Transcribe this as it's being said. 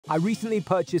I recently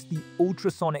purchased the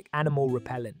Ultrasonic Animal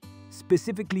Repellent,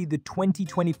 specifically the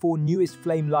 2024 newest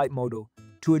Flame Light model,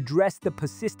 to address the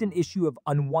persistent issue of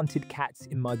unwanted cats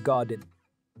in my garden.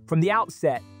 From the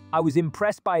outset, I was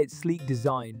impressed by its sleek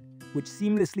design, which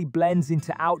seamlessly blends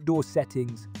into outdoor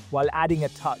settings while adding a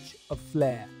touch of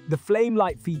flair. The Flame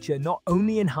Light feature not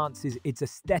only enhances its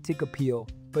aesthetic appeal,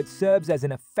 but serves as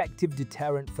an effective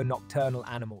deterrent for nocturnal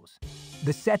animals.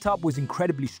 The setup was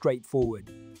incredibly straightforward.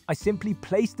 I simply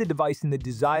placed the device in the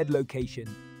desired location,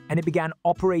 and it began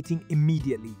operating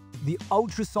immediately. The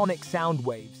ultrasonic sound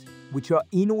waves, which are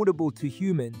inaudible to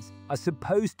humans, are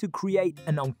supposed to create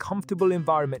an uncomfortable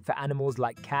environment for animals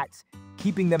like cats,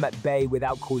 keeping them at bay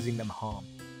without causing them harm.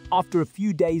 After a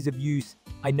few days of use,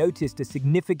 I noticed a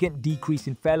significant decrease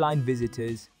in feline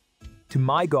visitors to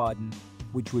my garden,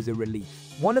 which was a relief.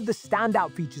 One of the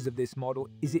standout features of this model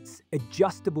is its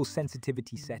adjustable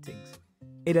sensitivity settings.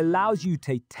 It allows you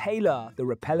to tailor the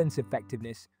repellent's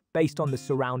effectiveness based on the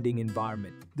surrounding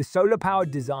environment. The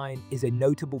solar-powered design is a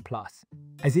notable plus,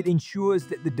 as it ensures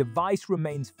that the device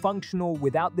remains functional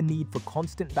without the need for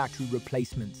constant battery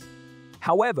replacements.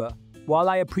 However, while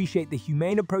I appreciate the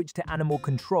humane approach to animal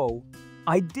control,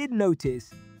 I did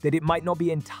notice that it might not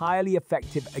be entirely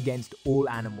effective against all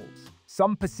animals.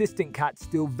 Some persistent cats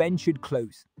still ventured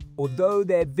close, although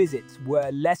their visits were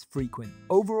less frequent.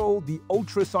 Overall, the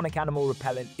Ultrasonic Animal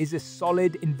Repellent is a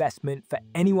solid investment for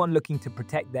anyone looking to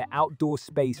protect their outdoor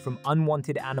space from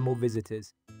unwanted animal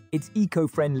visitors. It's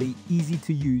eco-friendly, easy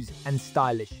to use, and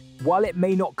stylish. While it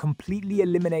may not completely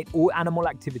eliminate all animal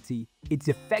activity, its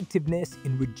effectiveness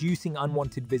in reducing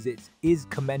unwanted visits is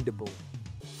commendable.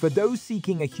 For those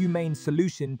seeking a humane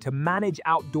solution to manage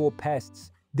outdoor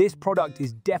pests, this product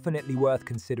is definitely worth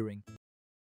considering.